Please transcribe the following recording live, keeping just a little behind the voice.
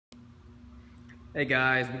Hey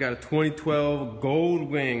guys, we got a 2012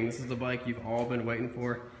 Goldwing. This is the bike you've all been waiting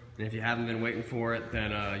for. And if you haven't been waiting for it,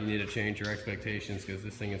 then you need to change your expectations because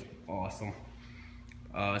this thing is awesome.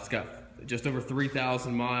 It's got just over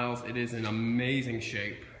 3,000 miles. It is in amazing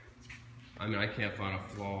shape. I mean, I can't find a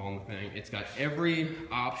flaw on the thing. It's got every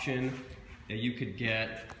option that you could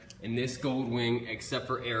get in this Goldwing except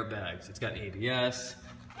for airbags. It's got ABS,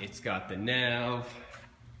 it's got the nav.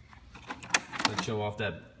 Let's show off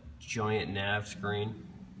that giant nav screen.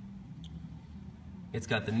 It's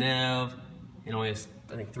got the nav. It only has,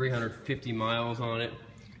 I think, 350 miles on it.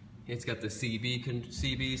 It's got the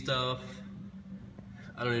CB stuff.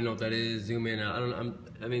 I don't even know what that is. Zoom in out.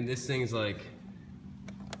 I mean, this thing's like,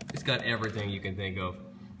 it's got everything you can think of.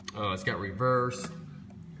 It's got reverse.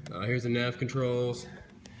 Here's the nav controls.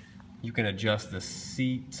 You can adjust the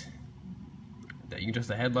seat. You can adjust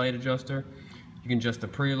the headlight adjuster. You can adjust the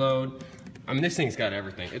preload. I mean, this thing's got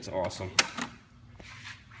everything. It's awesome.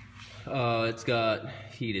 It's got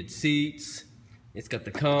heated seats. It's got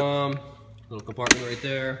the comm, little compartment right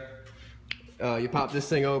there. You pop this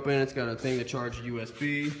thing open. It's got a thing to charge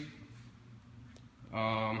USB.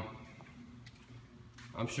 I'm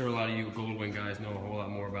sure a lot of you Goldwing guys know a whole lot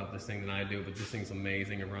more about this thing than I do, but this thing's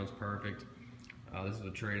amazing. It runs perfect. This is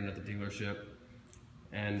a trade-in at the dealership,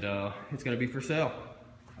 and it's going to be for sale.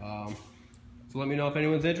 So let me know if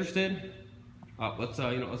anyone's interested. Let's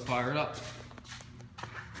fire it up.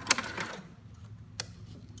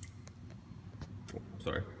 Oh,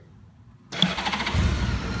 sorry.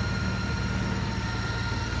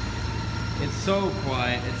 It's so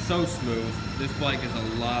quiet. It's so smooth. This bike is a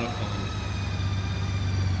lot of fun.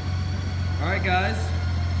 All right, guys.